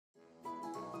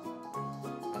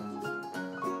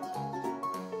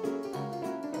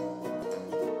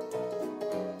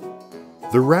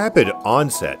The rapid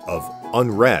onset of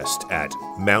unrest at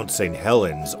Mount St.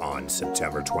 Helens on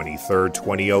September 23,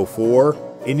 2004,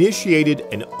 initiated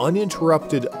an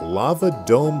uninterrupted lava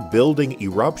dome building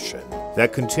eruption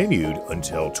that continued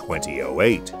until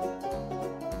 2008.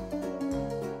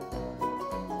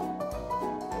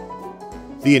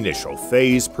 The initial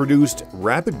phase produced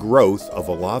rapid growth of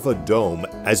a lava dome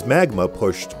as magma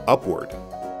pushed upward.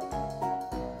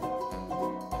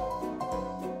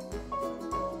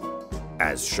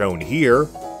 As shown here,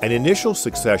 an initial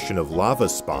succession of lava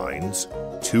spines,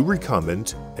 2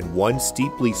 recumbent and 1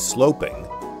 steeply sloping,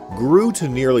 grew to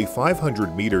nearly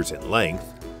 500 meters in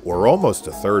length, or almost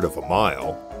a third of a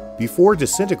mile, before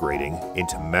disintegrating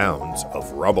into mounds of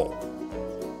rubble.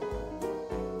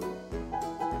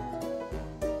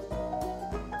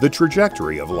 The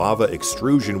trajectory of lava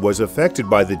extrusion was affected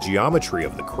by the geometry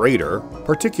of the crater,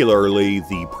 particularly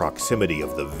the proximity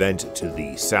of the vent to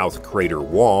the south crater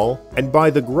wall, and by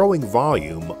the growing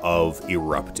volume of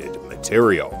erupted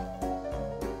material.